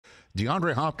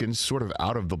DeAndre Hopkins, sort of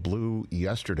out of the blue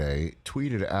yesterday,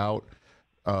 tweeted out,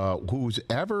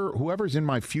 whoever's in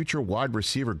my future wide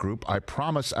receiver group, I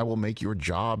promise I will make your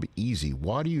job easy.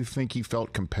 Why do you think he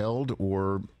felt compelled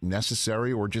or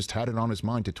necessary or just had it on his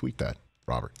mind to tweet that,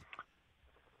 Robert?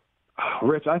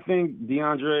 Rich, I think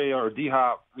DeAndre or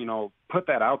D-Hop, put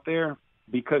that out there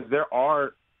because there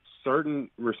are certain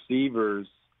receivers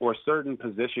or certain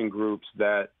position groups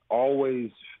that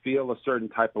always feel a certain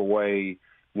type of way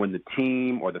when the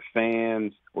team or the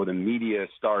fans or the media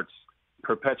starts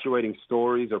perpetuating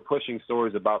stories or pushing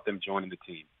stories about them joining the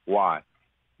team. Why?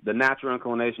 The natural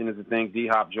inclination is to think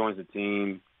D-Hop joins the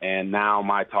team and now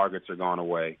my targets are gone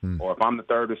away. Or if I'm the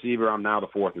third receiver, I'm now the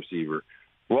fourth receiver.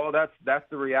 Well, that's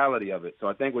the reality of it. So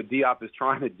I think what D-Hop is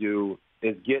trying to do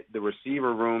is get the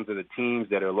receiver rooms of the teams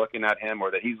that are looking at him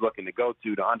or that he's looking to go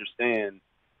to understand,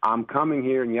 I'm coming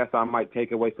here, and yes, I might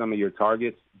take away some of your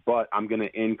targets, but I'm going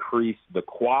to increase the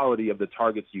quality of the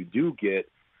targets you do get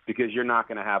because you're not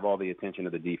going to have all the attention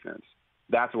of the defense.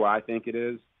 That's where I think it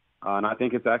is. And I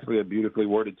think it's actually a beautifully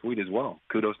worded tweet as well.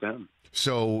 Kudos to him.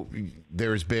 So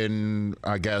there's been,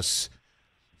 I guess,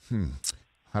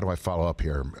 how do I follow up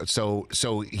here? So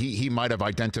he might have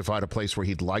identified a place where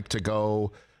he'd like to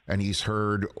go, and he's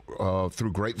heard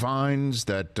through grapevines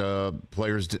that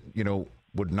players,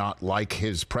 would not like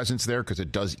his presence there because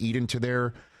it does eat into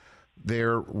their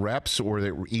reps, or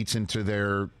it eats into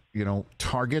their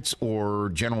targets, or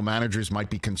general managers might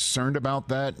be concerned about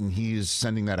that, and he's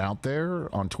sending that out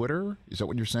there on Twitter. Is that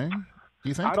what you're saying? Do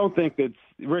you think? I don't think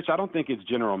it's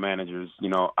general managers.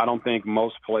 I don't think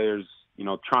most players,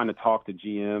 trying to talk to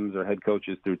GMs or head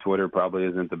coaches through Twitter probably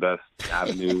isn't the best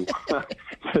avenue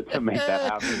to make that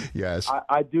happen. Yes.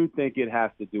 I do think it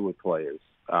has to do with players.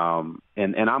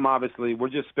 And I'm obviously, we're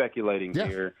just speculating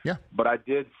here. Yeah. But I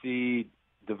did see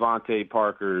Devontae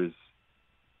Parker's,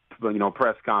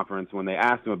 press conference when they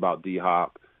asked him about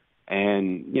D-Hop.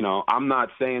 And, I'm not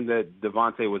saying that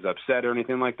Devontae was upset or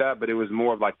anything like that, but it was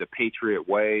more of like the Patriot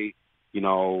way.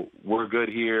 We're good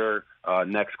here.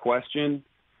 Next question.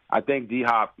 I think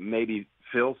D-Hop maybe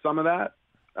feels some of that.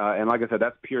 And like I said,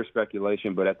 that's pure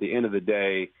speculation. But at the end of the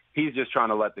day, he's just trying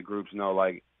to let the groups know,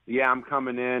 like, yeah, I'm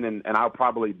coming in and I'll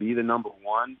probably be the number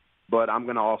one, but I'm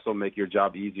going to also make your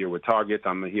job easier with targets.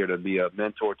 I'm here to be a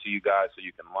mentor to you guys so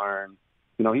you can learn.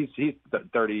 He's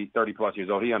 30-plus years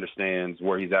old. He understands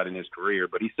where he's at in his career,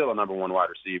 but he's still a number one wide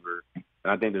receiver. And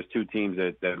I think there's two teams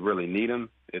that really need him.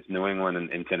 It's New England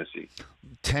and Tennessee.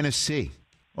 Tennessee.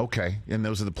 Okay. And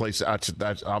those are the places.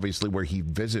 That's obviously where he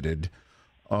visited.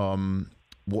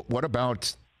 What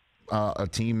about a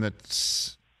team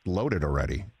that's loaded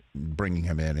already, bringing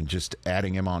him in and just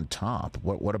adding him on top?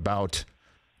 What about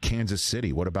Kansas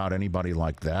City? What about anybody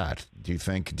like that? Do you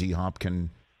think D-Hop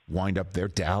can wind up there?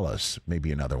 Dallas,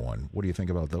 maybe another one. What do you think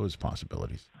about those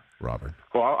possibilities, Robert?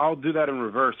 Well, I'll do that in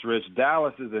reverse, Rich.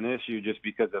 Dallas is an issue just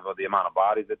because of the amount of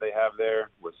bodies that they have there.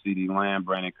 With CeeDee Lamb,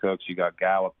 Brandon Cooks, you got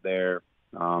Gallup there.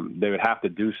 They would have to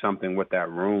do something with that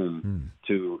room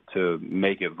to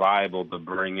make it viable to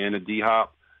bring in a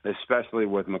D-Hop, especially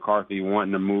with McCarthy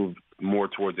wanting to move more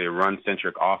towards a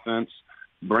run-centric offense.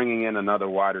 Bringing in another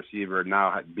wide receiver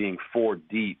now being four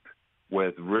deep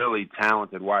with really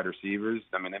talented wide receivers.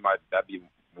 I mean, that'd be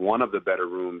one of the better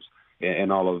rooms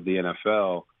in all of the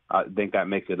NFL. I think that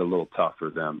makes it a little tough for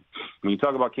them. When you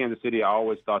talk about Kansas City, I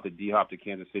always thought that D-Hop to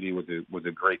Kansas City was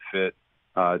a great fit.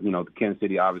 Kansas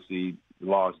City obviously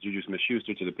lost Juju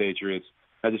Smith-Schuster to the Patriots.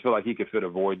 I just feel like he could fit a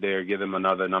void there, give him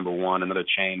another number one, another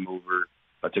chain mover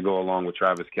to go along with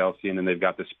Travis Kelce, and then they've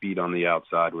got the speed on the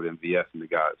outside with MVS and the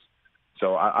guys.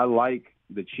 So I like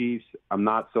the Chiefs. I'm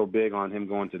not so big on him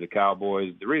going to the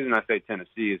Cowboys. The reason I say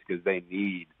Tennessee is because they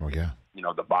need,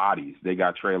 the bodies. They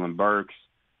got Treylon Burks.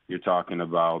 You're talking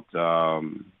about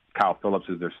Kyle Phillips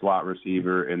is their slot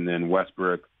receiver, and then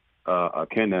Westbrook,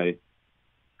 Akina,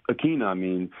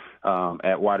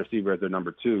 at wide receiver as their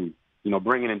number two.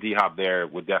 Bringing in D-Hop there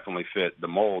would definitely fit the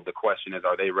mold. The question is,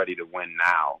 are they ready to win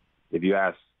now? If you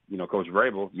ask, Coach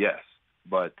Vrabel, yes.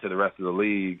 But to the rest of the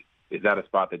league, is that a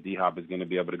spot that D-Hop is going to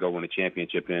be able to go win a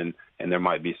championship in? And there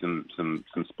might be some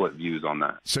split views on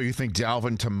that. So you think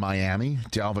Dalvin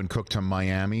Cook to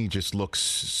Miami just looks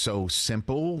so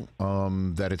simple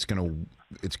that it's going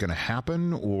to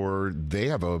happen, or they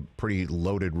have a pretty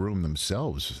loaded room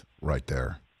themselves right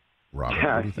there? Robert,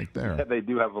 yeah, what do you think there? Yeah, they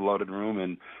do have a loaded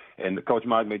room, and Coach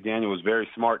Mike McDaniel was very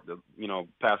smart,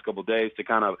 past couple of days to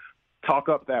kind of talk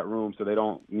up that room so they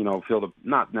don't, feel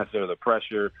not necessarily the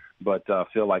pressure, but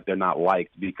feel like they're not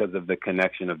liked because of the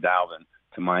connection of Dalvin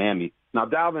to Miami. Now,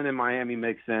 Dalvin in Miami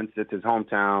makes sense. It's his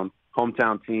hometown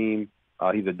team.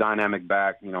 He's a dynamic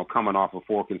back, coming off of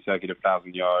 4 consecutive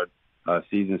 1,000-yard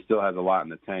Season still has a lot in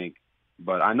the tank.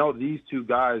 But I know these two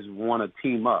guys want to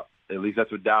team up. At least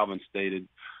that's what Dalvin stated,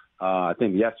 I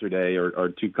think yesterday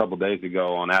or couple days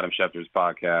ago on Adam Schefter's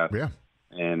podcast. Yeah.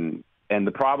 And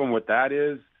the problem with that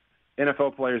is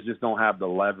NFL players just don't have the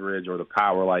leverage or the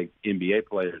power like NBA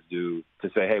players do to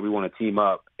say, hey, we want to team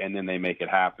up, and then they make it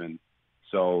happen.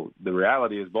 So the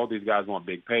reality is both these guys want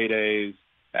big paydays,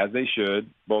 as they should.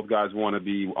 Both guys want to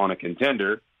be on a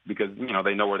contender because,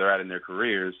 they know where they're at in their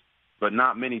careers. But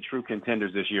not many true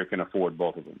contenders this year can afford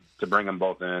both of them, to bring them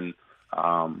both in.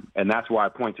 And that's why I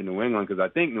point to New England, because I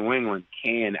think New England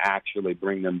can actually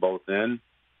bring them both in,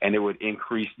 and it would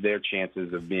increase their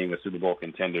chances of being a Super Bowl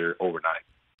contender overnight.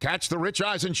 Catch the Rich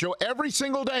Eisen Show every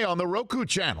single day on the Roku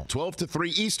channel, 12 to 3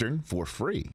 Eastern, for free.